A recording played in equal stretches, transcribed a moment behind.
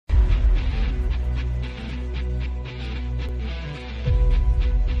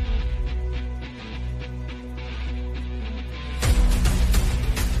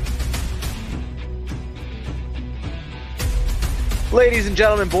Ladies and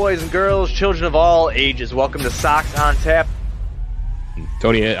gentlemen, boys and girls, children of all ages, welcome to Sox on Tap.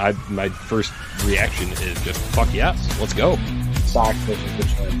 Tony, my first reaction is just, fuck yes, let's go. Sox versus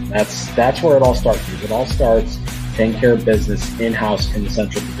Richmond. That's where it all starts. It all starts taking care of business in-house in the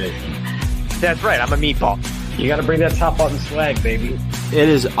Central Division. That's right, I'm a meatball. You got to bring that top button swag, baby. It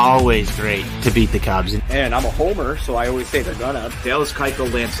is always great to beat the Cubs. And I'm a homer, so I always say they're gonna. Dallas Keuchel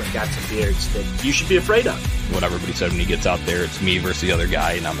Lancelin got some beards that you should be afraid of. What everybody said when he gets out there, it's me versus the other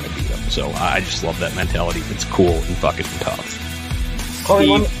guy, and I'm going to beat him. So I just love that mentality. It's cool and fucking tough.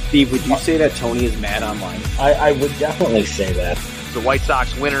 Steve, would you say that Tony is mad online? I would definitely say that. The White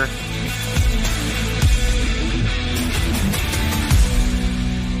Sox winner.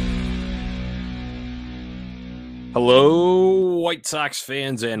 Hello, White Sox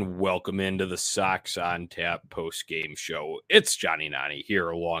fans, and welcome into the Sox on Tap post-game show. It's Johnny Nani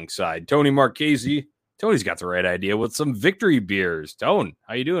here alongside Tony Marchese. Tony's got the right idea with some victory beers. Tone,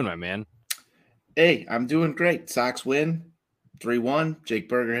 how you doing, my man? Hey, I'm doing great. Sox win 3-1. Jake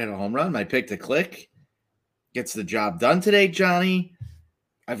Burger hit a home run. My pick to click. Gets the job done today, Johnny.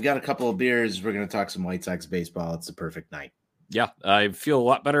 I've got a couple of beers. We're going to talk some White Sox baseball. It's the perfect night. Yeah, I feel a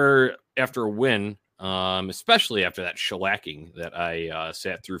lot better after a win. Especially after that shellacking that I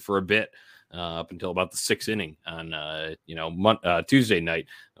sat through for a bit up until about the sixth inning on Tuesday night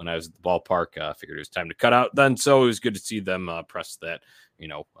when I was at the ballpark. Figured it was time to cut out then, so it was good to see them press that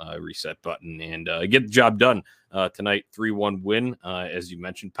reset button and get the job done tonight. 3-1 win, as you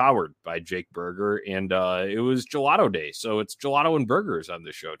mentioned, powered by Jake Burger, and it was Gelato Day, so it's Gelato and Burgers on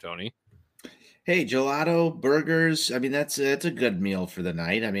this show, Tony. Hey, gelato, burgers. I mean, that's a good meal for the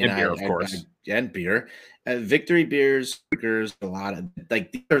night. I mean, and beer, of course. And beer. Victory beers, burgers, gelato.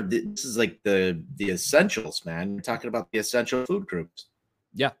 Like this is like the essentials, man. You're talking about the essential food groups.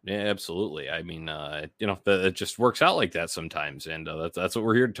 Yeah, absolutely. I mean, it just works out like that sometimes, and that's what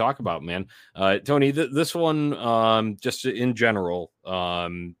we're here to talk about, man. Tony, this one, just in general,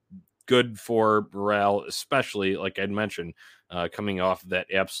 good for morale, especially like I'd mentioned. Coming off of that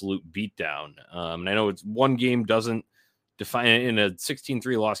absolute beatdown. And I know it's one game doesn't define it in a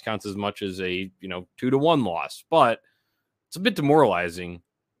 16-3 loss counts as much as a 2-1 loss, but it's a bit demoralizing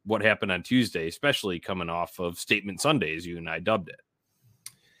what happened on Tuesday, especially coming off of Statement Sunday, as you and I dubbed it.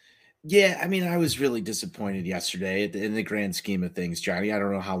 Yeah, I mean, I was really disappointed yesterday in the grand scheme of things, Johnny. I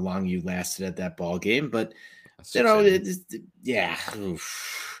don't know how long you lasted at that ball game, but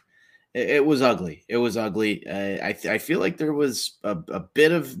It was ugly. It was ugly. I feel like there was a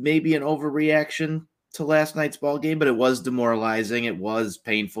bit of maybe an overreaction to last night's ball game, but it was demoralizing. It was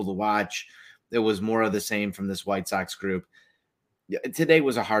painful to watch. It was more of the same from this White Sox group. Today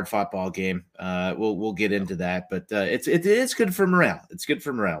was a hard-fought ball game. We'll get into that, but it's good for morale. It's good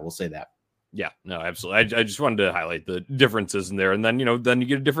for morale. We'll say that. Yeah, no, absolutely. I just wanted to highlight the differences in there, and then then you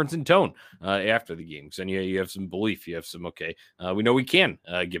get a difference in tone after the games, and you have some belief, you have some we know we can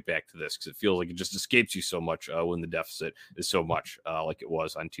get back to this because it feels like it just escapes you so much when the deficit is so much like it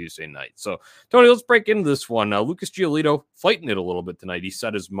was on Tuesday night. So, Tony, let's break into this one. Lucas Giolito fighting it a little bit tonight. He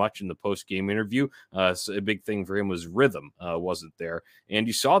said as much in the post game interview. So a big thing for him was rhythm wasn't there, and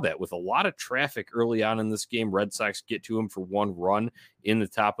you saw that with a lot of traffic early on in this game. Red Sox get to him for one run in the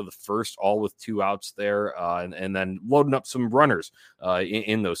top of the first, all with two outs there, and then loading up some runners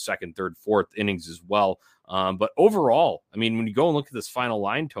in those second, third, fourth innings as well. But overall, I mean, when you go and look at this final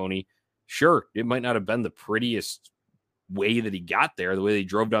line, Tony, sure, it might not have been the prettiest way that he got there, the way they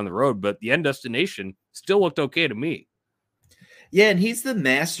drove down the road, but the end destination still looked okay to me. Yeah, and he's the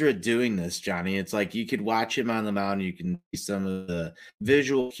master at doing this, Johnny. It's like you could watch him on the mound. You can see some of the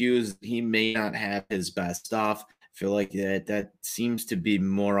visual cues. He may not have his best stuff. I feel like that seems to be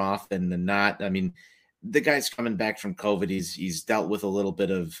more often than not. I mean, the guy's coming back from COVID. He's dealt with a little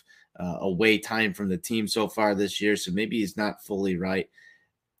bit of away time from the team so far this year, so maybe he's not fully right.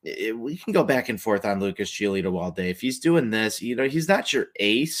 We can go back and forth on Lucas Giolito all day. If he's doing this, he's not your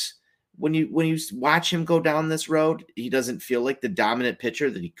ace. When you watch him go down this road, he doesn't feel like the dominant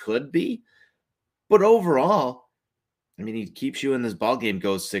pitcher that he could be. But overall, I mean, he keeps you in this ball game,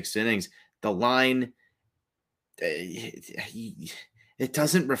 goes 6 innings. The line, it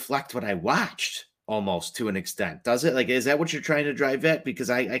doesn't reflect what I watched almost to an extent, does it? Like, is that what you're trying to drive at? Because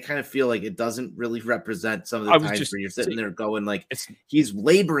I kind of feel like it doesn't really represent some of the times where you're sitting there going like, he's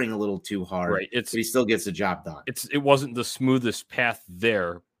laboring a little too hard, right? But he still gets the job done. It wasn't the smoothest path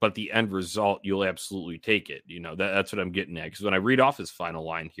there, but the end result, you'll absolutely take it. That's what I'm getting at. Because when I read off his final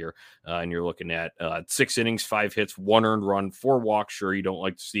line here, and you're looking at 6 innings, 5 hits, 1 earned run, 4 walks. Sure, you don't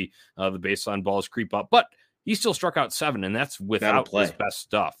like to see the baseline balls creep up, but he still struck out 7, and that's without his best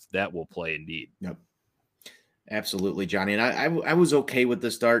stuff. That will play indeed. Yep. Absolutely, Johnny. And I was okay with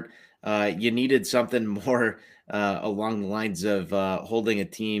the start. You needed something more along the lines of holding a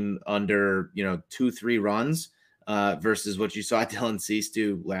team under, 2-3 runs versus what you saw Dylan Cease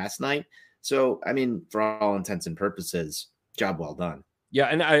do last night. So, I mean, for all intents and purposes, job well done. Yeah,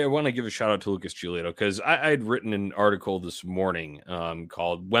 and I want to give a shout out to Lucas Giolito because I had written an article this morning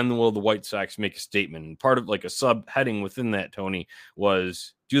called "When Will the White Sox Make a Statement?" And part of like a subheading within that, Tony,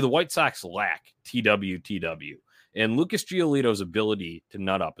 was "Do the White Sox lack TWTW?" And Lucas Giolito's ability to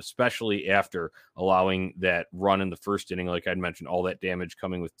nut up, especially after allowing that run in the first inning, like I'd mentioned, all that damage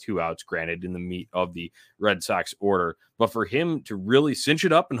coming with 2 outs, granted in the meat of the Red Sox order, but for him to really cinch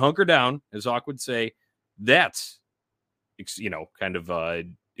it up and hunker down, as Hawk would say, that's kind of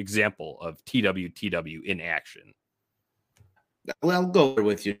example of TWTW in action. Well, I'll go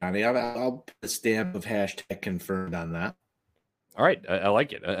with you, Johnny. I'll put a stamp of hashtag confirmed on that. All right. I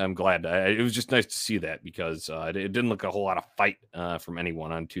like it. I'm glad. It was just nice to see that because it didn't look a whole lot of fight from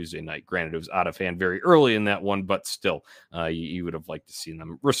anyone on Tuesday night. Granted, it was out of hand very early in that one, but still, you would have liked to see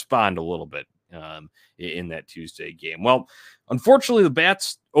them respond a little bit in that Tuesday game. Well, unfortunately, the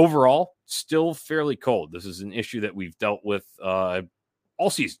bats overall still fairly cold. This is an issue that we've dealt with all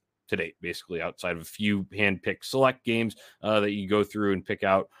season to date, basically, outside of a few hand-picked select games that you go through and pick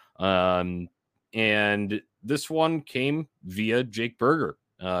out. And this one came via Jake Burger.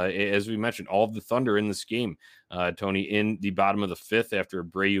 As we mentioned, all of the thunder in this game, Tony, in the bottom of the 5th after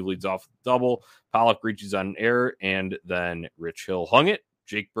Abreu leads off with double, Pollock reaches on an error, and then Rich Hill hung it.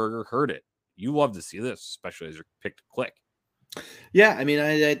 Jake Burger heard it. You love to see this, especially as your pick to click. Yeah, I mean,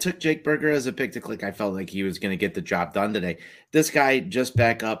 I took Jake Burger as a pick to click. I felt like he was going to get the job done today. This guy just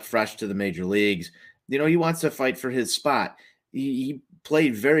back up, fresh to the major leagues. He wants to fight for his spot. He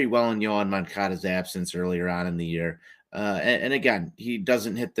played very well in Yoan Moncada's absence earlier on in the year. And again, he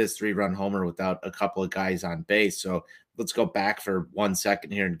doesn't hit this 3-run homer without a couple of guys on base. So let's go back for 1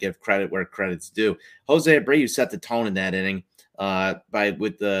 second here and give credit where credit's due. Jose Abreu set the tone in that inning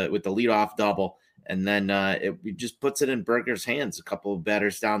with the leadoff double. And then it just puts it in Burger's hands. A couple of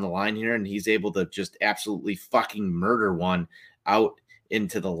batters down the line here, and he's able to just absolutely fucking murder one out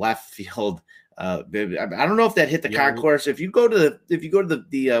into the left field. I don't know if that hit the concourse. If you go to the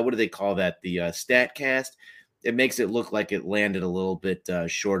what do they call that? The StatCast. It makes it look like it landed a little bit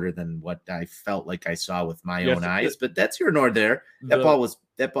shorter than what I felt like I saw with my own eyes. But that's here nor there. That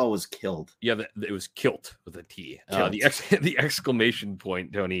ball was killed. Yeah, it was kilt with a T. The exclamation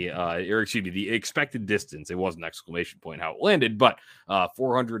point, Tony, or excuse me, the expected distance. It was an exclamation point how it landed, but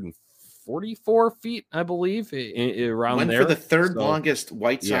 444 feet, I believe, around went there. For the third longest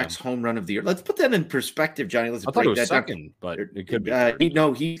White Sox home run of the year. Let's put that in perspective, Johnny. Let's break that second, but it could be. I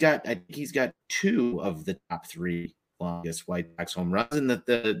think he's got 2 of the top 3 longest White Sox home runs, and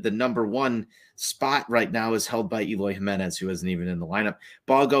the number 1 spot right now is held by Eloy Jimenez, who isn't even in the lineup.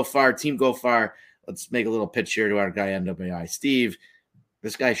 Ball go far, team go far. Let's make a little pitch here to our guy NWI Steve.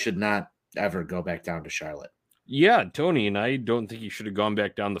 This guy should not ever go back down to Charlotte. Yeah, Tony, and I don't think he should have gone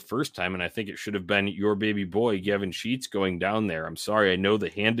back down the first time, and I think it should have been your baby boy, Gavin Sheets, going down there. I'm sorry, I know the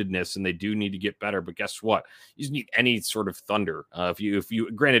handedness, and they do need to get better, but guess what? You just need any sort of thunder. If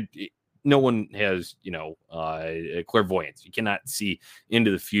you granted, no one has, clairvoyance. You cannot see into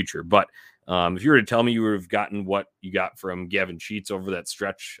the future, but if you were to tell me you would have gotten what you got from Gavin Sheets over that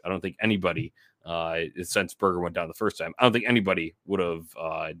stretch, I don't think anybody, since Burger went down the first time, I don't think anybody would have,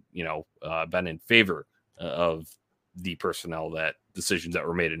 been in favor of the personnel decisions that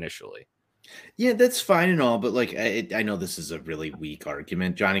were made initially. Yeah, that's fine and all, but I know this is a really weak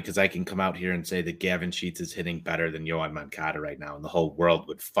argument, Johnny, because I can come out here and say that Gavin Sheets is hitting better than Yoan Moncada right now, and the whole world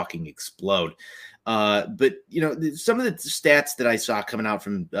would fucking explode. But some of the stats that I saw coming out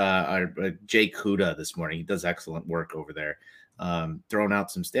from Jake Huda this morning, he does excellent work over there, throwing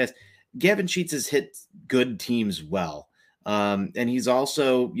out some stats. Gavin Sheets has hit good teams well. And he's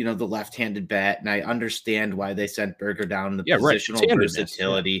also, the left-handed bat, and I understand why they sent Burger down the positional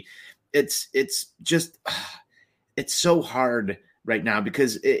versatility. Yeah. It's just, it's so hard right now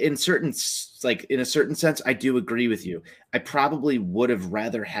because in a certain sense, I do agree with you. I probably would have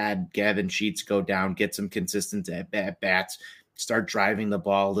rather had Gavin Sheets go down, get some consistent at bats, start driving the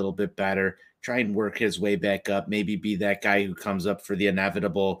ball a little bit better, try and work his way back up, maybe be that guy who comes up for the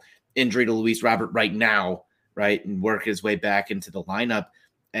inevitable injury to Luis Robert right now, right, and work his way back into the lineup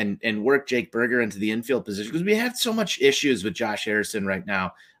and work Jake Burger into the infield position because we have so much issues with Josh Harrison right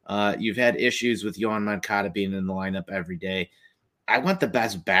now. You've had issues with Yoan Moncada being in the lineup every day. I want the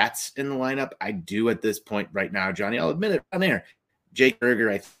best bats in the lineup. I do at this point right now, Johnny. I'll admit it on air. Jake Burger,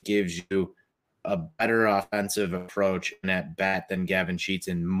 I think, gives you a better offensive approach and at bat than Gavin Sheets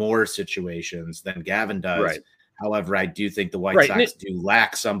in more situations than Gavin does. Right. However, I do think the White Sox do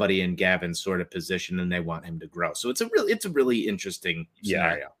lack somebody in Gavin's sort of position, and they want him to grow. So it's a really interesting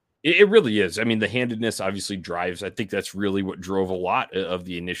scenario. It really is. I mean, the handedness obviously drives. I think that's really what drove a lot of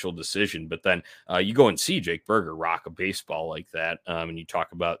the initial decision. But then you go and see Jake Burger rock a baseball like that, and you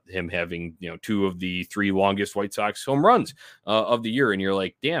talk about him having 2 of the 3 longest White Sox home runs of the year, and you're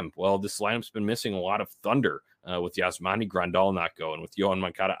like, damn. Well, this lineup's been missing a lot of thunder. With Yasmani Grandal not going, with Yohan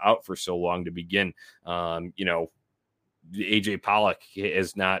Moncada out for so long to begin. AJ Pollock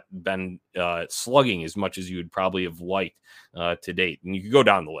has not been slugging as much as you would probably have liked to date. And you could go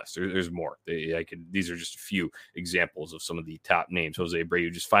down the list. There's more. These are just a few examples of some of the top names. Jose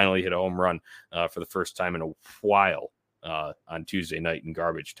Abreu just finally hit a home run for the first time in a while on Tuesday night in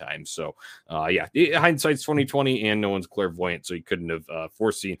garbage time. So hindsight's 2020, and no one's clairvoyant, so you couldn't have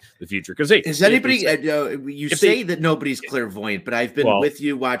foreseen the future. Because is anybody? You say that nobody's clairvoyant, but I've been with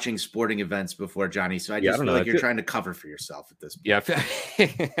you watching sporting events before, Johnny. So I just feel like you're trying to cover for yourself at this point. Yeah,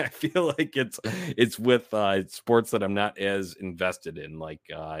 I feel like it's with sports that I'm not as invested in. Like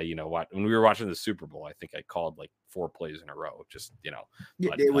when we were watching the Super Bowl, I think I called like 4 plays in a row. Just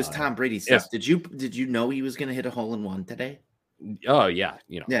but, it was Tom Brady's. Yeah. Did you know he was going to hit a hole in one today? Oh yeah,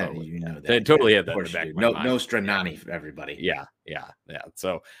 totally. You know that. They totally had that in the back of my mind. No Stranani for everybody. Yeah.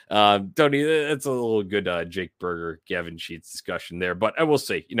 So, Tony, that's a little good Jake Burger, Gavin Sheets discussion there. But I will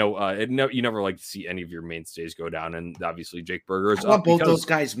say, you never like to see any of your mainstays go down, and obviously Jake Burger is. I want both those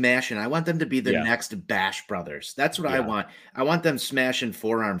guys mashing. I want them to be the next Bash brothers. That's what I want. I want them smashing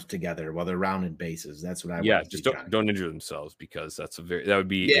forearms together while they're rounding bases. That's what I want. Yeah, just don't injure themselves, because that would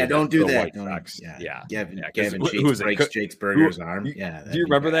be. Yeah, don't do that. Gavin Sheets breaks Jake Burger's arm. Yeah. Do you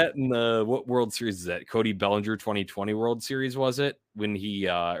remember that in the what World Series is that? Cody Bellinger 2020 World Series, was it? When he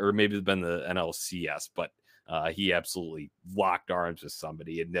or maybe it's been the NLCS, but he absolutely locked arms with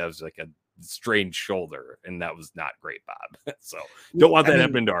somebody, and that was like a strained shoulder, and that was not great, Bob. So don't want that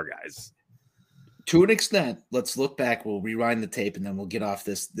happening to our guys. To an extent, let's look back. We'll rewind the tape, and then we'll get off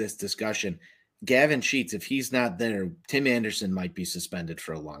this discussion. Gavin Sheets, if he's not there, Tim Anderson might be suspended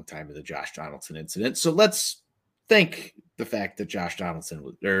for a long time with the Josh Donaldson incident. So let's think the fact that Josh Donaldson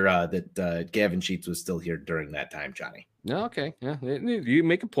that Gavin Sheets was still here during that time, Johnny. No, okay, yeah, you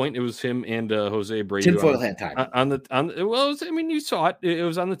make a point. It was him and Jose Abreu. Tinfoil hat time you saw it. It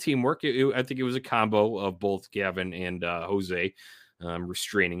was on the teamwork. I think it was a combo of both Gavin and Jose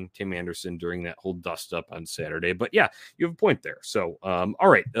restraining Tim Anderson during that whole dust up on Saturday. But yeah, you have a point there. So, all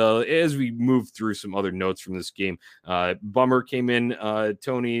right, as we move through some other notes from this game, Bummer came in,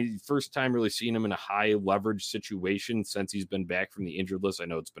 Tony, first time really seeing him in a high leverage situation since he's been back from the injured list. I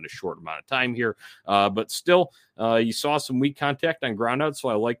know it's been a short amount of time here, but still, you saw some weak contact on ground out, so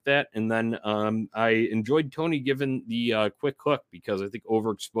I like that. And then I enjoyed Tony giving the quick hook, because I think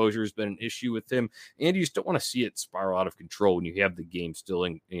overexposure has been an issue with him, and you just don't want to see it spiral out of control when you have the game still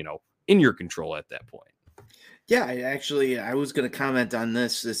in your control at that point. Yeah, I was going to comment on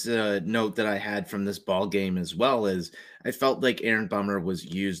this note that I had from this ball game as well. Is I felt like Aaron Bummer was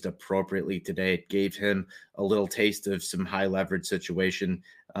used appropriately today. It gave him a little taste of some high leverage situation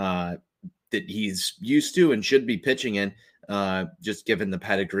that he's used to and should be pitching in, just given the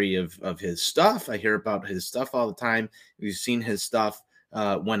pedigree of his stuff. I hear about his stuff all the time. We've seen his stuff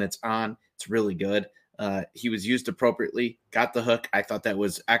when it's on. It's really good. He was used appropriately, got the hook. I thought that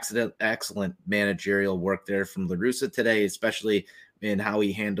was excellent managerial work there from La Russa today, especially in how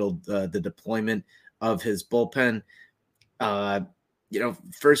he handled the deployment of his bullpen.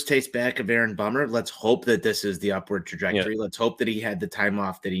 First taste back of Aaron Bummer. Let's hope that this is the upward trajectory. Yeah. Let's hope that he had the time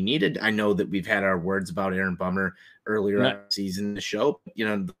off that he needed. I know that we've had our words about Aaron Bummer earlier in the season in the show.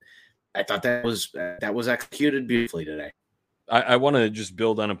 I thought that was executed beautifully today. I want to just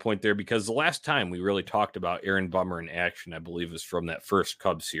build on a point there, because the last time we really talked about Aaron Bummer in action, I believe, was from that first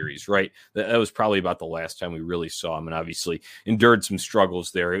Cubs series, right? That was probably about the last time we really saw him, and obviously endured some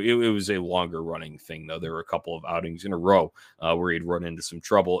struggles there. It was a longer running thing, though. There were a couple of outings in a row where he'd run into some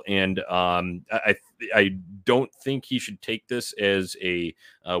trouble, and I don't think he should take this as a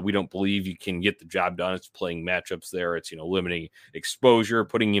we don't believe you can get the job done. It's playing matchups there. It's limiting exposure,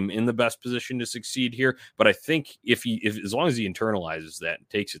 putting him in the best position to succeed here. But I think if as long as he internalizes that and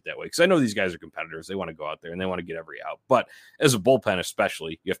takes it that way, because I know these guys are competitors, they want to go out there and they want to get every out. But as a bullpen,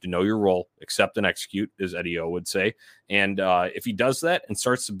 especially, you have to know your role, accept and execute, as Eddie O would say. And if he does that and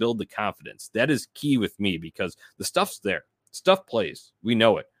starts to build the confidence, that is key with me, because the stuff's there. Stuff plays. We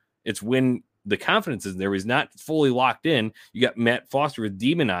know it. It's when the confidence is there. He's not fully locked in. You got Matt Foster with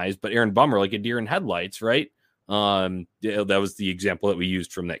demonized, but Aaron Bummer like a deer in headlights, right? That was the example that we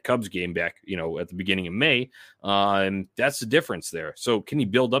used from that Cubs game back, at the beginning of May. That's the difference there. So can he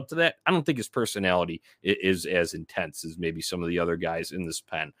build up to that? I don't think his personality is as intense as maybe some of the other guys in this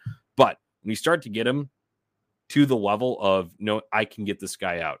pen. But when you start to get him to the level of, no, I can get this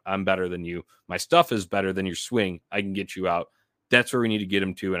guy out. I'm better than you. My stuff is better than your swing. I can get you out. That's where we need to get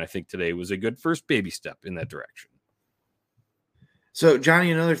him to. And I think today was a good first baby step in that direction. So,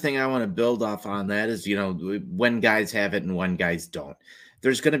 Johnny, another thing I want to build off on that is, when guys have it and when guys don't.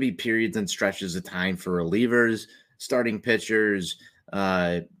 There's going to be periods and stretches of time for relievers, starting pitchers,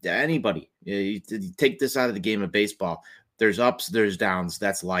 anybody. You take this out of the game of baseball. There's ups, there's downs.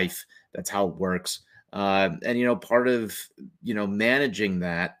 That's life. That's how it works. And part of, managing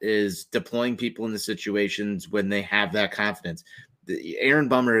that is deploying people in the situations when they have that confidence. Aaron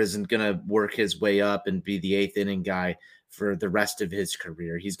Bummer isn't going to work his way up and be the 8th inning guy for the rest of his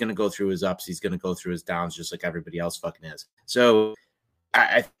career. He's going to go through his ups. He's going to go through his downs, just like everybody else fucking is. So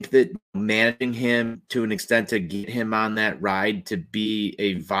I think that managing him to an extent to get him on that ride to be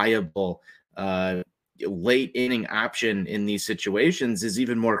a viable, late inning option in these situations is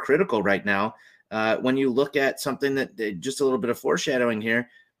even more critical right now. When you look at something that just a little bit of foreshadowing here,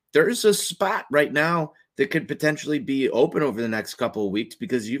 there's a spot right now that could potentially be open over the next couple of weeks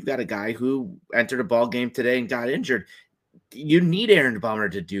because you've got a guy who entered a ball game today and got injured. You need Aaron Bummer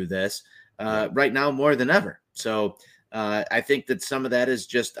to do this right now more than ever. So I think that some of that is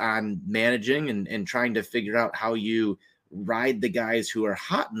just on managing and trying to figure out how you ride the guys who are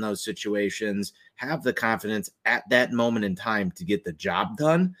hot in those situations, have the confidence at that moment in time to get the job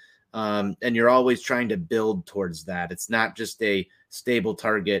done. And you're always trying to build towards that. It's not just a stable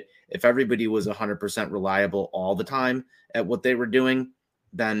target. If everybody was 100% reliable all the time at what they were doing,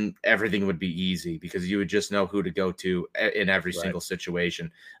 then everything would be easy because you would just know who to go to in every single situation.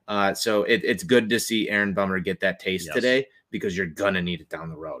 So it's good to see Aaron Bummer get that taste today because you're going to need it down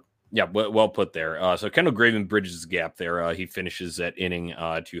the road. Yeah, well put there. So Kendall Graven bridges the gap there. He finishes that inning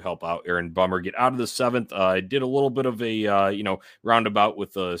to help out Aaron Bummer get out of the 7th. Did a little bit of a, roundabout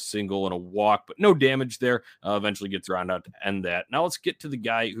with a single and a walk, but no damage there. Eventually gets around out to end that. Now let's get to the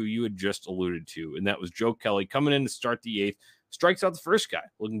guy who you had just alluded to, and that was Joe Kelly coming in to start the 8th. Strikes out the first guy,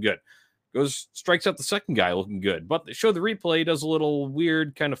 looking good. Strikes out the second guy, looking good. But they show the replay, does a little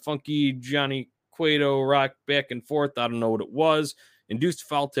weird, kind of funky Johnny Cueto rock back and forth. I don't know what it was. Induced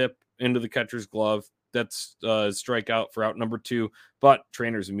foul tip into the catcher's glove. That's strikeout for out number 2. But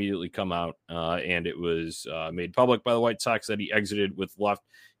trainers immediately come out, and it was made public by the White Sox that he exited with left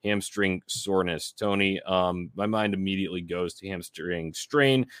hamstring soreness. Tony, my mind immediately goes to hamstring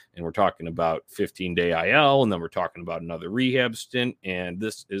strain, and we're talking about 15-day IL, and then we're talking about another rehab stint, and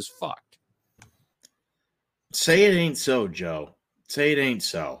this is fucked. Say it ain't so, Joe. Say it ain't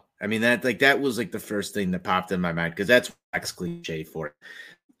so. I mean, that was like the first thing that popped in my mind because that's X cliche for it.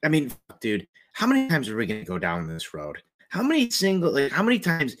 I mean, dude, how many times are we going to go down this road? How many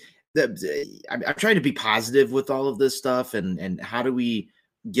times? I'm trying to be positive with all of this stuff, and how do we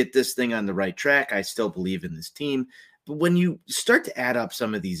get this thing on the right track? I still believe in this team, but when you start to add up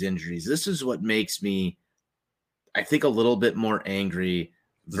some of these injuries, this is what makes me, I think, a little bit more angry.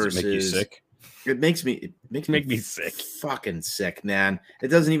 Versus, does it make you sick? It makes me sick. Fucking sick, man. It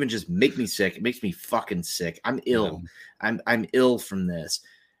doesn't even just make me sick. It makes me fucking sick. I'm ill. I'm ill from this.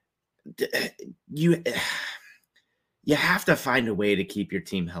 You have to find a way to keep your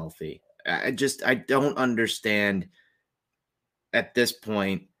team healthy. I don't understand at this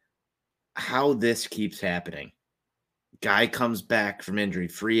point how this keeps happening. Guy comes back from injury,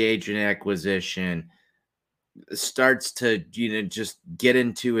 free agent acquisition, starts to just get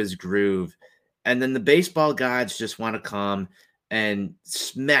into his groove, and then the baseball gods just want to come and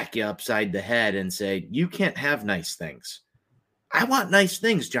smack you upside the head and say, you can't have nice things. I want nice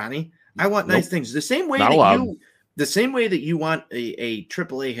things, Johnny. I want nice things. The same way that you want a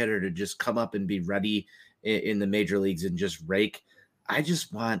AAA hitter to just come up and be ready in the major leagues and just rake. I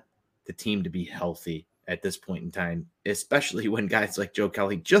just want the team to be healthy at this point in time, especially when guys like Joe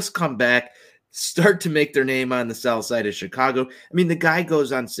Kelly just come back, start to make their name on the south side of Chicago. I mean, the guy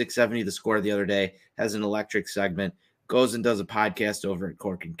goes on 670 The Score the other day, has an electric segment, goes and does a podcast over at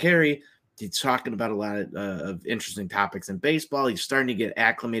Cork and Carry. He's talking about a lot of interesting topics in baseball. He's starting to get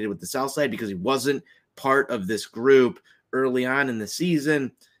acclimated with the South Side because he wasn't part of this group early on in the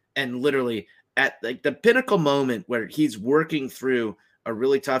season. And literally at like the pinnacle moment where he's working through a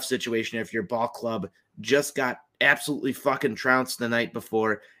really tough situation, if your ball club just got absolutely fucking trounced the night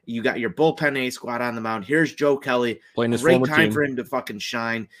before, you got your bullpen A squad on the mound. Here's Joe Kelly. Playing his great time team for him to fucking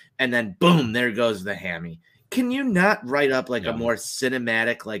shine. And then boom, there goes the hammy. Can you not write up like a more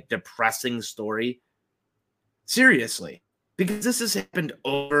cinematic, like depressing story? Seriously, because this has happened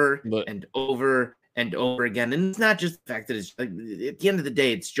over But- and over and over again. And it's not just the fact that it's like, at the end of the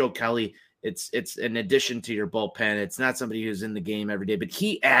day, it's Joe Kelly. It's an addition to your bullpen. It's not somebody who's in the game every day, but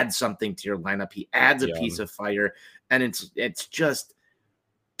he adds something to your lineup. He adds a piece of fire, and it's just,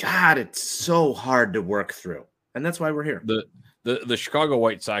 God, it's so hard to work through. And that's why we're here. The Chicago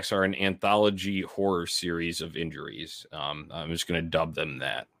White Sox are an anthology horror series of injuries. I'm just going to dub them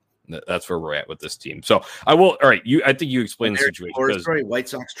that. That's where we're at with this team. So I will. All right, I think you explained the situation. Horror story, White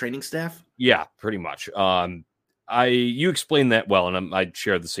Sox training staff. Yeah, pretty much. You explained that well, and I'd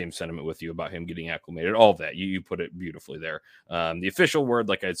share the same sentiment with you about him getting acclimated. All of that, you put it beautifully there. The official word,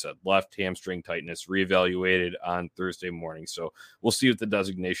 like I said, left hamstring tightness, reevaluated on Thursday morning. So we'll see what the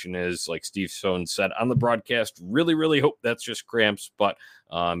designation is. Like Steve Stone said on the broadcast, really hope that's just cramps. But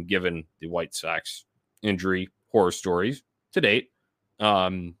given the White Sox injury horror stories to date,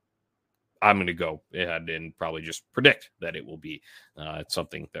 I'm going to go ahead and probably just predict that it will be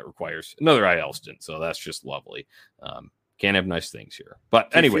something that requires another IL stint. So that's just lovely. Can't have nice things here.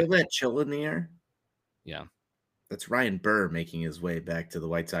 But anyway. Feel that chill in the air? Yeah. That's Ryan Burr making his way back to the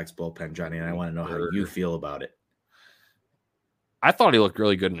White Sox bullpen, Johnny, and I want to know how you feel about it. I thought he looked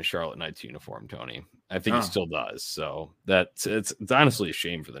really good in a Charlotte Knights uniform, Tony. I think he still does. So it's honestly a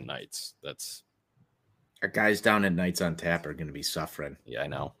shame for the Knights. Our guys down at Knights on Tap are going to be suffering. Yeah, I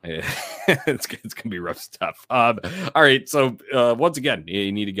know. It's going to be rough stuff. All right. So once again,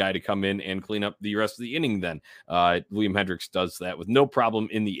 you need a guy to come in and clean up the rest of the inning then. William Hendricks does that with no problem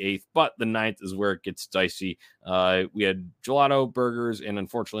in the 8th, but the 9th is where it gets dicey. We had gelato, burgers, and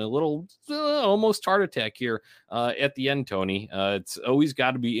unfortunately a little almost heart attack here at the end, Tony. It's always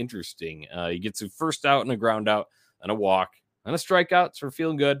got to be interesting. He gets a first out and a ground out and a walk and a strikeout. So we're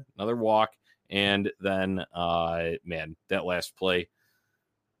feeling good. Another walk. And then, that last play,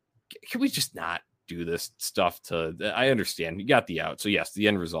 can we just not do this stuff I understand you got the out. So yes, the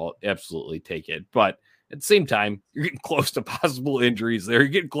end result, absolutely take it. But at the same time, you're getting close to possible injuries there. You're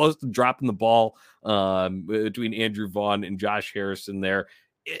getting close to dropping the ball between Andrew Vaughn and Josh Harrison there.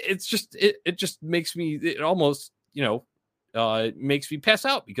 It just makes me, it almost, makes me pass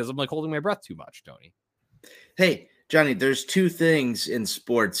out because I'm like holding my breath too much, Tony. Hey, Johnny, there's two things in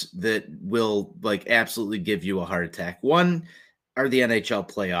sports that will absolutely give you a heart attack. One are the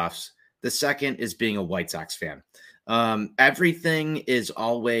NHL playoffs. The second is being a White Sox fan. Everything is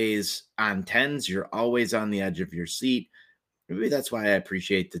always on tens. You're always on the edge of your seat. Maybe that's why I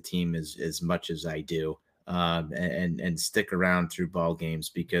appreciate the team as much as I do, and stick around through ball games,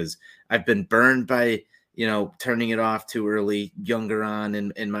 because I've been burned by, turning it off too early, younger on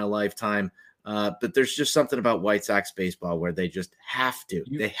in my lifetime. But there's just something about White Sox baseball where they just have to.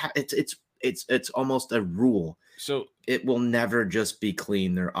 It's almost a rule. So it will never just be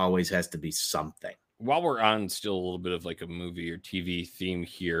clean. There always has to be something. While we're on still a little bit of like a movie or TV theme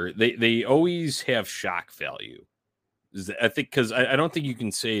here, they always have shock value. I think because I don't think you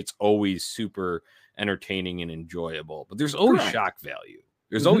can say it's always super entertaining and enjoyable, but there's always shock value.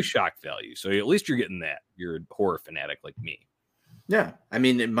 There's always shock value. So at least you're getting that. You're a horror fanatic like me. Yeah. I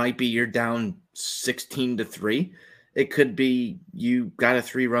mean, it might be you're down 16-3. It could be you got a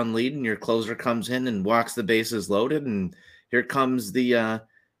 3-run lead and your closer comes in and walks the bases loaded, and here comes the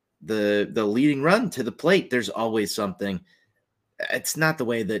leading run to the plate. There's always something. It's not the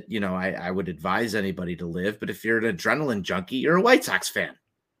way that, I would advise anybody to live, but if you're an adrenaline junkie, you're a White Sox fan.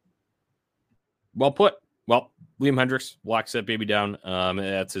 Well put. Well, Liam Hendricks locks that baby down.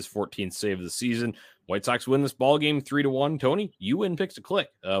 That's his 14th save of the season. White Sox win this ball game 3-1. Tony, you win picks to click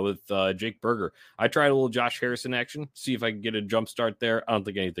with Jake Berger. I tried a little Josh Harrison action, see if I can get a jump start there. I don't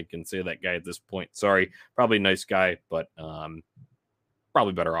think anything can save that guy at this point. Sorry, probably a nice guy, but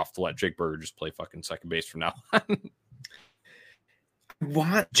probably better off to let Jake Berger just play fucking second base from now on.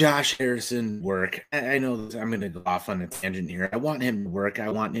 Want Josh Harrison work. I know I'm going to go off on a tangent here. I want him to work. I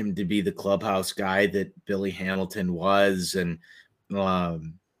want him to be the clubhouse guy that Billy Hamilton was, and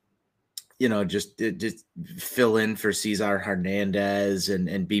just fill in for Cesar Hernandez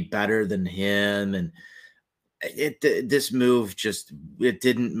and be better than him. And this move it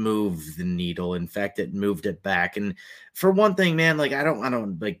didn't move the needle. In fact, it moved it back. And for one thing, man, I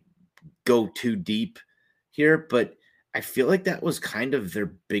don't go too deep here, but I feel like that was kind of their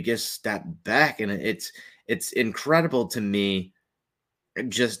biggest step back. And it's incredible to me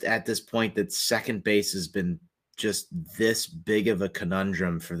just at this point that second base has been just this big of a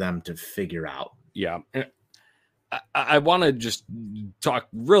conundrum for them to figure out. Yeah. I want to just talk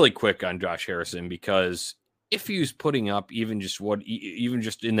really quick on Josh Harrison, because if he was putting up even just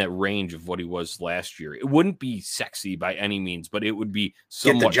in that range of what he was last year, it wouldn't be sexy by any means, but it would be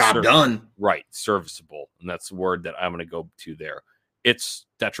somewhat Get the job done. Right, serviceable, and that's the word that I'm going to go to there. It's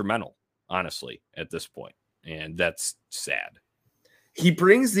detrimental, honestly, at this point, and that's sad. He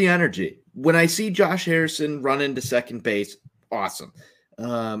brings the energy. When I see Josh Harrison run into second base, awesome.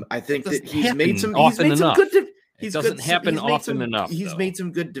 I think that he's made some good. It doesn't happen often enough. He's made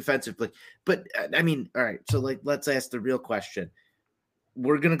some good defensive plays. But I mean, all right. So let's ask the real question.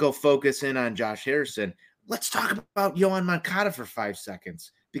 We're gonna go focus in on Josh Harrison. Let's talk about Yoan Moncada for 5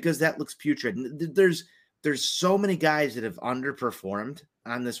 seconds because that looks putrid. There's so many guys that have underperformed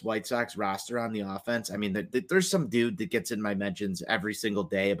on this White Sox roster on the offense. I mean, there's some dude that gets in my mentions every single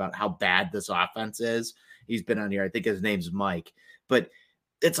day about how bad this offense is. He's been on here. I think his name's Mike, but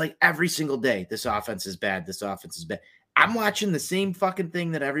it's like every single day, this offense is bad. This offense is bad. I'm watching the same fucking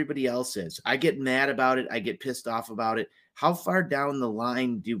thing that everybody else is. I get mad about it. I get pissed off about it. How far down the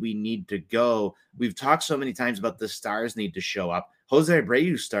line do we need to go? We've talked so many times about the stars need to show up. Jose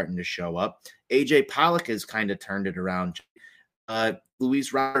Abreu's starting to show up. AJ Pollock has kind of turned it around.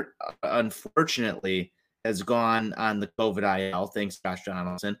 Luis Robert, unfortunately, has gone on the COVID IL. Thanks, Josh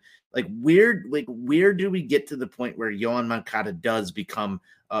Donaldson. Where do we get to the point where Yoan Moncada does become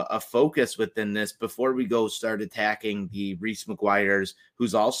a focus within this before we go start attacking the Reese McGuire's,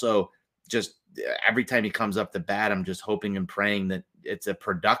 who's also just every time he comes up the bat, I'm just hoping and praying that it's a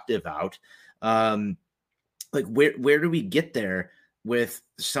productive out. Where do we get there with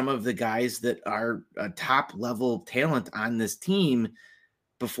some of the guys that are a top level talent on this team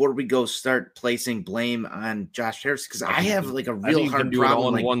before we go start placing blame on Josh Harris? Because I have a real hard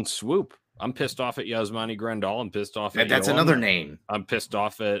problem. In one swoop. I'm pissed off at Yasmani Grandal. I'm pissed off at that's another name. I'm pissed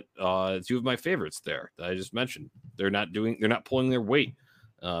off at two of my favorites there that I just mentioned. They're not pulling their weight,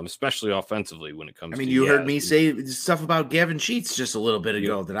 especially offensively when it comes. I mean, you heard me say stuff about Gavin Sheets just a little bit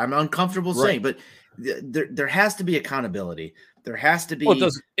ago that I'm uncomfortable saying, but there has to be accountability. There has to be. Well,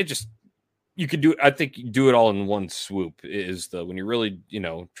 you could do. I think you do it all in one swoop. Is when you're really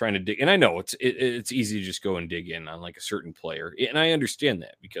trying to dig. And I know it's easy to just go and dig in on a certain player, and I understand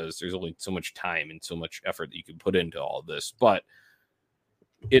that because there's only so much time and so much effort that you can put into all this. But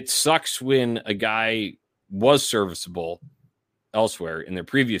it sucks when a guy was serviceable elsewhere in their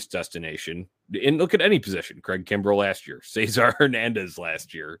previous destination. And look at any position. Craig Kimbrell last year, Cesar Hernandez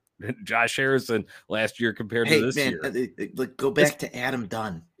last year, Josh Harrison last year compared to this year. Go back to Adam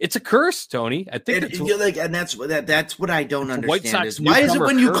Dunn. It's a curse, Tony. I think that's what I don't understand. Why is it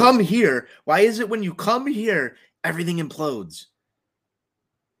when you come here? Why is it when you come here, everything implodes?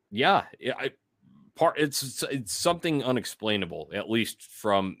 Yeah, it's something unexplainable, at least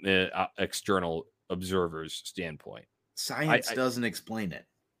from external observers' standpoint. Science doesn't explain it.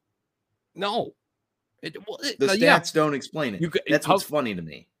 No, the stats don't explain it. That's what's funny to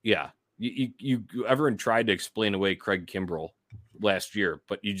me. Yeah, you everyone tried to explain away Craig Kimbrell last year,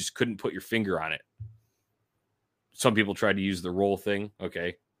 but you just couldn't put your finger on it. Some people tried to use the role thing,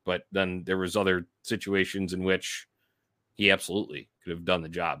 okay, but then there was other situations in which he absolutely could have done the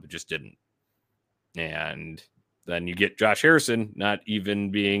job, but just didn't. And then you get Josh Harrison not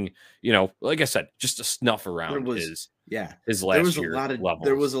even being, like I said, just a snuff around his last year levels.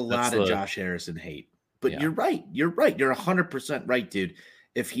 There was a lot of Josh Harrison hate. But you're right. You're 100% right, dude.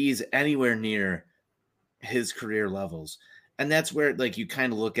 If he's anywhere near his career levels. And that's where you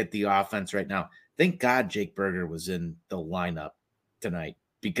kind of look at the offense right now. Thank God Jake Berger was in the lineup tonight.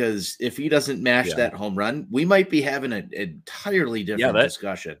 Because if he doesn't mash that home run, we might be having an entirely different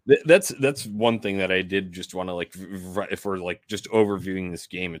discussion. That's one thing that I did just want to if we're just overviewing this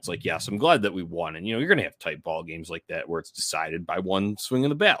game, it's yes, I'm glad that we won. And you're going to have tight ball games like that where it's decided by one swing of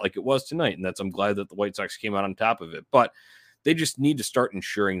the bat, like it was tonight. And I'm glad that the White Sox came out on top of it. But they just need to start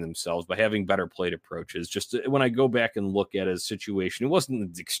ensuring themselves by having better plate approaches. Just when I go back and look at his situation, it wasn't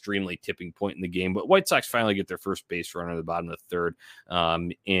an extremely tipping point in the game, but White Sox finally get their first base runner at the bottom of the third.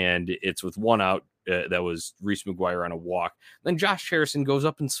 And it's with one out. That was Reese McGuire on a walk. Then Josh Harrison goes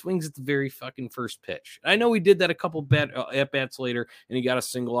up and swings at the very fucking first pitch. I know he did that a couple at-bats later, and he got a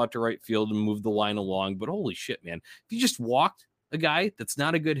single out to right field and moved the line along. But holy shit, man. If you just walked a guy that's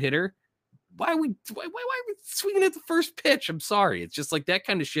not a good hitter, why are we swinging at the first pitch? I'm sorry. It's just that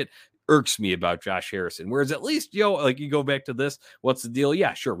kind of shit irks me about Josh Harrison. Whereas at least, you go back to this, what's the deal?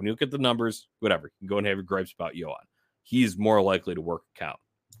 Yeah, sure. When you look at the numbers, whatever, you can go and have your gripes about Yoan. He's more likely to work a count.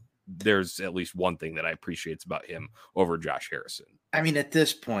 There's at least one thing that I appreciate about him over Josh Harrison. I mean, at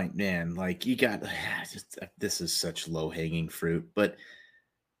this point, man, you got this is such low-hanging fruit, but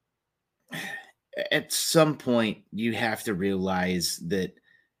at some point you have to realize that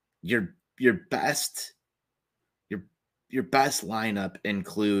your best your best lineup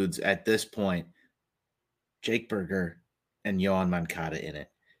includes at this point Jake Burger and Yohan Moncada in it.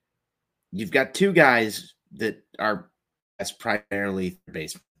 You've got two guys that are as primarily third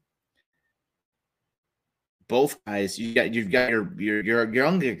baseman. Both guys, you've got your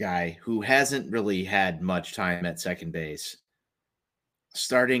younger guy who hasn't really had much time at second base,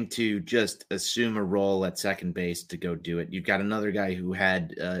 starting to just assume a role at second base to go do it. You've got another guy who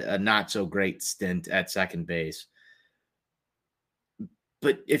had a not so great stint at second base.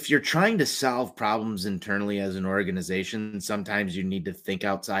 But if you're trying to solve problems internally as an organization, sometimes you need to think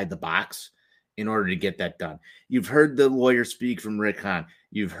outside the box in order to get that done. You've heard the lawyer speak from Rick Hahn.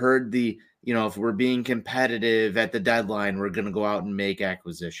 You've heard if we're being competitive at the deadline, we're going to go out and make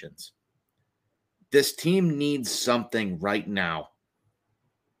acquisitions. This team needs something right now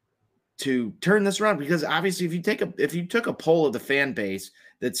to turn this around, because obviously if you took a poll of the fan base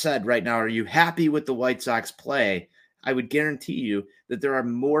that said right now, are you happy with the White Sox play? I would guarantee you that there are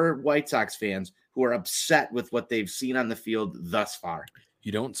more White Sox fans who are upset with what they've seen on the field thus far.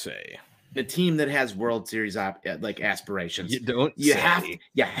 You don't say. A team that has World Series aspirations. You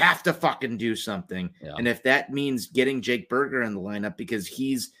have to fucking do something. Yeah. And if that means getting Jake Burger in the lineup because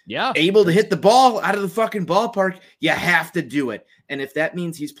he's Yeah. able to hit the ball out of the fucking ballpark, you have to do it. And if that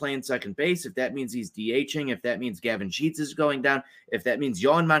means he's playing second base, if that means he's DHing, if that means Gavin Sheets is going down, if that means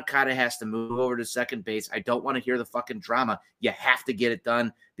Yohan Moncada has to move over to second base, I don't want to hear the fucking drama. You have to get it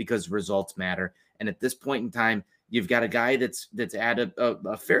done because results matter. And at this point in time, you've got a guy that's at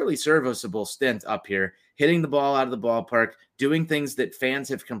a fairly serviceable stint up here, hitting the ball out of the ballpark, doing things that fans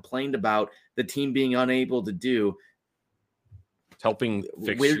have complained about the team being unable to do. Helping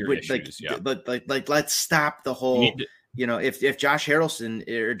fix your issues. Like, let's stop the whole. If Josh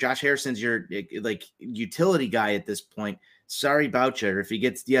Harrison's your utility guy at this point, sorry about you. Or if he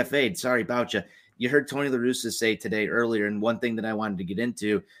gets DFA'd, sorry about you. You heard Tony La Russa say today earlier, and one thing that I wanted to get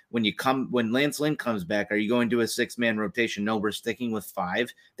into, when Lance Lynn comes back, are you going to a 6-man rotation? No, we're sticking with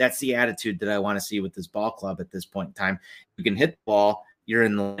 5. That's the attitude that I want to see with this ball club at this point in time. You can hit the ball, you're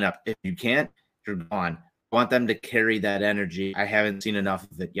in the lineup. If you can't, you're gone. I want them to carry that energy. I haven't seen enough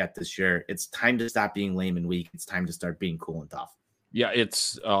of it yet this year. It's time to stop being lame and weak. It's time to start being cool and tough. Yeah,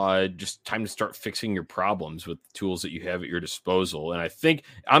 it's just time to start fixing your problems with the tools that you have at your disposal. And I think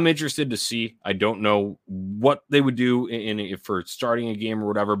I'm interested to see. I don't know what they would do for starting a game or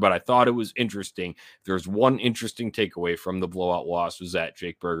whatever, but I thought it was interesting. There's one interesting takeaway from the blowout loss was that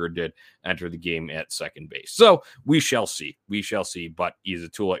Jake Burger did enter the game at second base. So we shall see. But he's a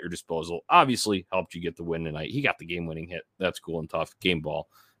tool at your disposal. Obviously helped you get the win tonight. He got the game-winning hit. That's cool and tough. Game ball.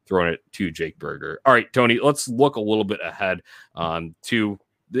 Throwing it to Jake Burger. All right, Tony, let's look a little bit ahead to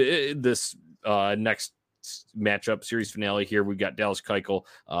this next matchup, series finale here. We've got Dallas Keuchel,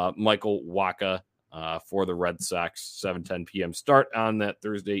 Michael Wacha for the Red Sox, 7:10 p.m. start on that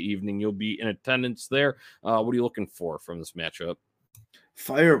Thursday evening. You'll be in attendance there. What are you looking for from this matchup?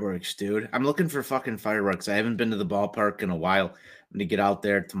 Fireworks, dude. I'm looking for fucking fireworks. I haven't been to the ballpark in a while. I'm going to get out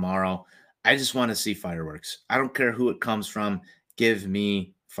there tomorrow. I just want to see fireworks. I don't care who it comes from. Give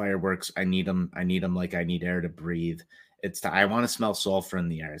me fireworks. I need them like I need air to breathe. I want to smell sulfur in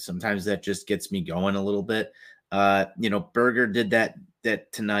the air. Sometimes that just gets me going a little bit. Burger did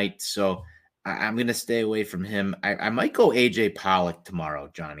that tonight, so I'm going to stay away from him. I might go AJ Pollock tomorrow,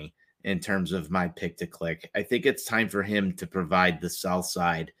 Johnny, in terms of my pick to click. I think it's time for him to provide the South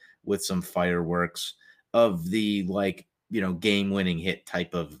Side with some fireworks of the game-winning hit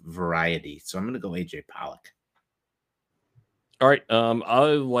type of variety. So I'm going to go AJ Pollock. All right.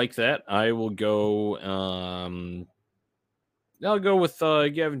 I like that. I will go. I'll go with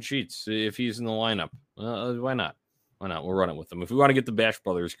Gavin Sheets if he's in the lineup. Why not? We'll run it with them. If we want to get the Bash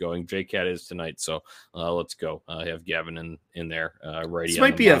Brothers going, J-Cat is tonight. So let's go. Have Gavin in there. Righty. This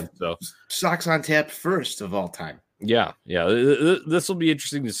might be a Sox on Tap first of all time. Yeah. This will be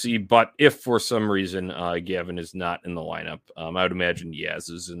interesting to see. But if for some reason Gavin is not in the lineup, I would imagine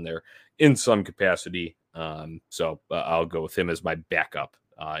Yaz is in there in some capacity. So I'll go with him as my backup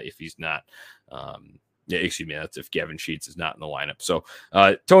if he's not. That's if Gavin Sheets is not in the lineup. So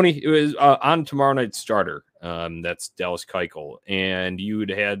Tony, it was on tomorrow night's starter. That's Dallas Keuchel, and you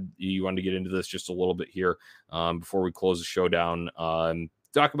wanted to get into this just a little bit here before we close the show down.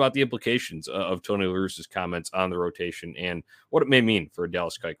 Talk about the implications of Tony La Russa's comments on the rotation and what it may mean for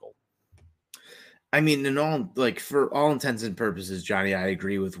Dallas Keuchel. I mean, for all intents and purposes, Johnny, I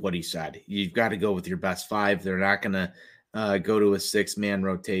agree with what he said. You've got to go with your best 5. They're not going to go to a 6-man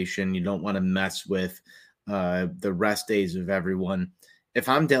rotation. You don't want to mess with the rest days of everyone. If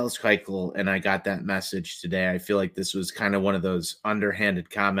I'm Dallas Keuchel and I got that message today, I feel like this was kind of one of those underhanded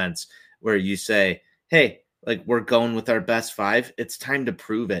comments where you say, hey, like we're going with our best 5. It's time to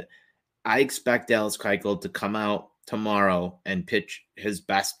prove it. I expect Dallas Keuchel to come out tomorrow and pitch his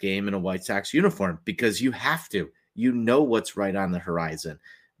best game in a White Sox uniform because you have to. You know what's right on the horizon.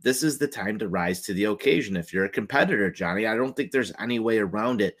 This is the time to rise to the occasion. If you're a competitor, Johnny, I don't think there's any way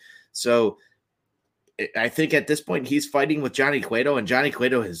around it. So I think at this point he's fighting with Johnny Cueto, and Johnny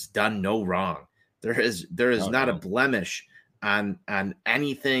Cueto has done no wrong. There is not a blemish on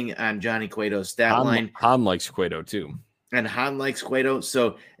anything on Johnny Cueto's stat line. Han likes Cueto too. And Han likes Cueto.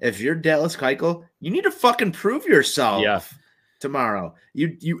 So if you're Dallas Keuchel, you need to fucking prove yourself tomorrow.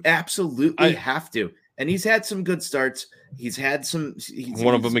 You absolutely have to. And he's had some good starts. He's had some.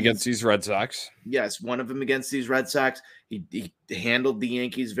 One of them against these Red Sox. Yes, one of them against these Red Sox. He handled the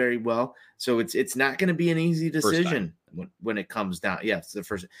Yankees very well. So it's not going to be an easy decision when it comes down. Yes, the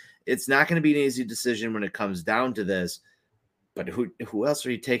first. It's not going to be an easy decision when it comes down to this. But who else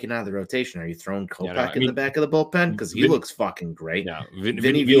are you taking out of the rotation? Are you throwing Kopech in the back of the bullpen? Because he looks fucking great. Yeah,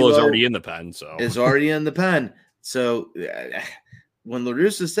 Vinny Velo is already in the pen. Is already in the pen. So when La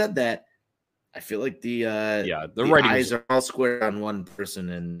Russa said that, I feel like the eyes are all squared on one person,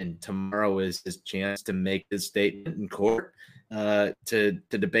 and tomorrow is his chance to make his statement in court, to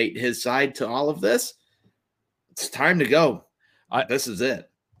debate his side to all of this. It's time to go. This is it.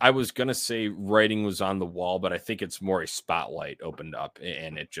 I was going to say writing was on the wall, but I think it's more a spotlight opened up,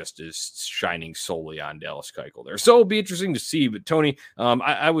 and it just is shining solely on Dallas Keuchel there. So it'll be interesting to see. But Tony,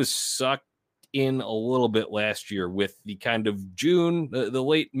 I was sucked in a little bit last year with the kind of June, the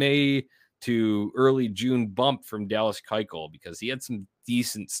late May to early June bump from Dallas Keuchel, because he had some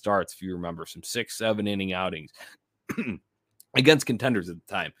decent starts, if you remember, some 6-7 inning outings against contenders at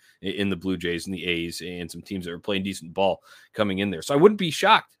the time in the Blue Jays and the A's and some teams that were playing decent ball coming in there. So I wouldn't be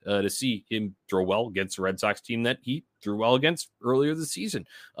shocked to see him throw well against a Red Sox team that he threw well against earlier this season.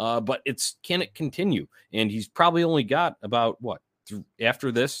 But can it continue? And he's probably only got about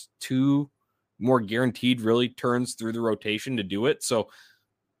after this 2 more guaranteed really turns through the rotation to do it. So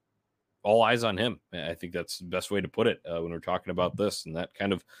all eyes on him. I think that's the best way to put it when we're talking about this. And that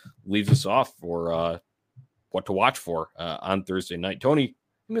kind of leaves us off for what to watch for on Thursday night. Tony,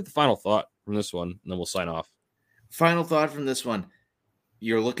 give me the final thought from this one, and then we'll sign off. Final thought from this one.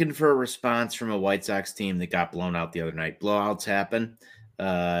 You're looking for a response from a White Sox team that got blown out the other night. Blowouts happen.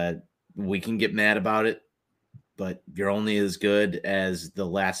 We can get mad about it, but you're only as good as the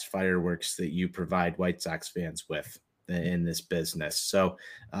last fireworks that you provide White Sox fans with in this business. So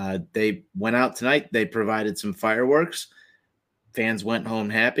they went out tonight. They provided some fireworks. Fans went home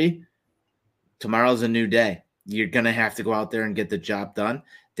happy. Tomorrow's a new day. You're going to have to go out there and get the job done.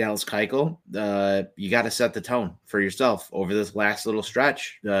 Dallas Keuchel, you got to set the tone for yourself over this last little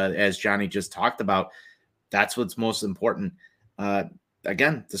stretch. As Johnny just talked about, that's what's most important.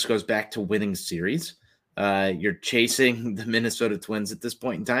 Again, this goes back to winning series. You're chasing the Minnesota Twins at this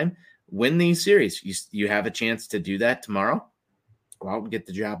point in time. Win these series. You have a chance to do that tomorrow. Go out and get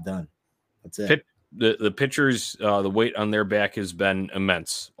the job done. That's it. The pitchers, the weight on their back has been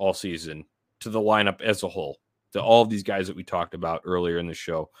immense all season, to the lineup as a whole, to all of these guys that we talked about earlier in the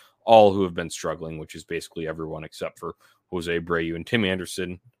show, all who have been struggling, which is basically everyone except for Jose Abreu and Tim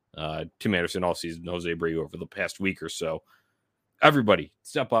Anderson. Tim Anderson all season, Jose Abreu over the past week or so. Everybody,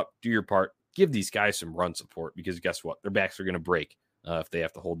 step up, do your part, give these guys some run support, because guess what? Their backs are going to break if they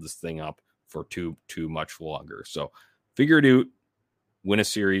have to hold this thing up for too much longer. So figure it out, win a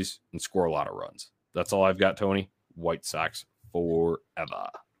series, and score a lot of runs. That's all I've got, Tony. White Sox forever.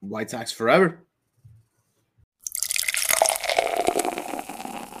 White Sox forever.